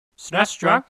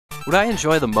SNESdrunk. What I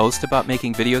enjoy the most about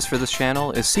making videos for this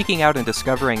channel is seeking out and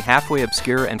discovering halfway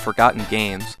obscure and forgotten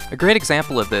games. A great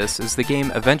example of this is the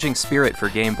game Avenging for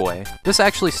Game Boy. This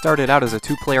actually started out as a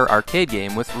two-player arcade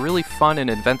game with really fun and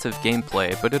inventive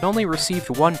gameplay, but it only received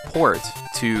one port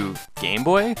to Game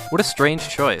Boy? What a strange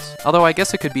choice. Although I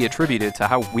guess it could be attributed to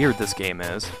how weird this game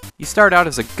is. You start out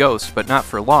as a ghost, but not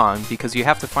for long, because you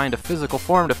have to find a physical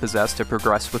form to possess to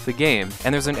progress with the game,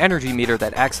 and there's an energy meter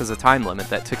that acts as a time limit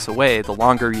that ticks away the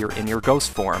longer you're in your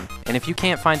ghost form. And if you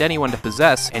can't find anyone to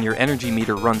possess and your energy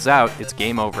meter runs out, it's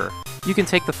game over. You can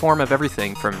take the form of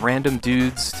everything from random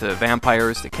dudes to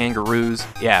vampires to kangaroos.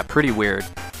 Yeah, pretty weird.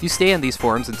 You stay in these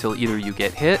forms until either you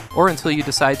get hit or until you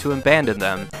decide to abandon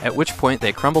them, at which point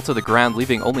they crumble to the ground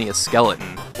leaving only a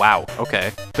skeleton. Wow,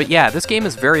 okay. But yeah, this game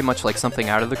is very much like something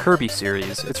out of the Kirby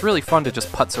series. It's really fun to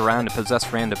just putz around and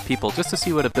possess random people just to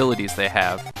see what abilities they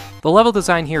have. The level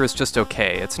design here is just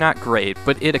okay. It's not great,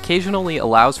 but it occasionally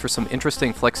allows for some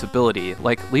interesting flexibility,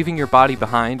 like leaving your body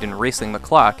behind and racing the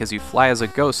clock as you fly as a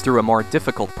ghost through a more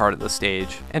difficult part of the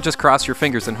stage, and just cross your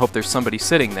fingers and hope there's somebody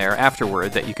sitting there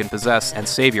afterward that you can possess and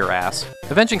save your ass.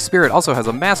 Avenging Spirit also has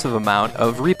a massive amount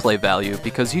of replay value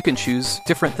because you can choose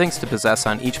different things to possess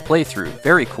on each playthrough.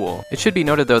 Very cool. It should be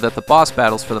noted though that the boss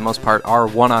battles for the most part are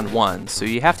one-on-one, so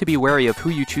you have to be wary of who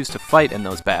you choose to fight in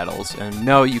those battles, and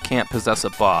no, you can't possess a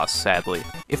boss, sadly.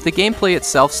 If the gameplay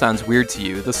itself sounds weird to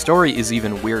you, the story is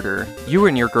even weirder. You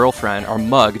and your girlfriend are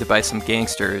mugged by some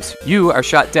gangsters. You are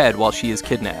shot dead while she is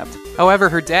kidnapped. However,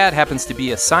 her dad happens to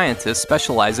be a scientist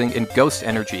specializing in ghost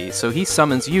energy, so he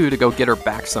summons you to go get her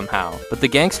back somehow. But the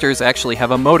gangsters actually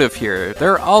have a motive here.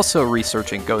 They're also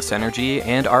researching ghost energy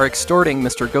and are extorting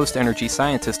Mr. Ghost Energy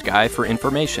Scientist guy for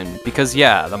information. Because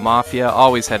yeah, the Mafia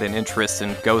always had an interest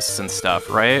in ghosts and stuff,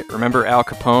 right? Remember Al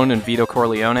Capone and Vito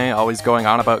Corleone always going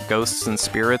on about ghosts and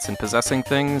spirits and possessing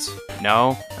things?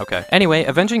 No? Okay. Anyway,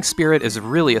 Avenging Spirit is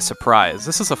really a surprise.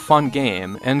 This is a fun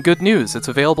game, and good news, it's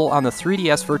available on the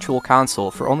 3DS Virtual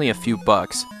Console for only a few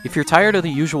bucks. If you're tired of the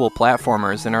usual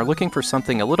platformers and are looking for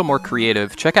something a little more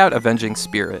creative, check out Avenging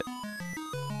Spirit.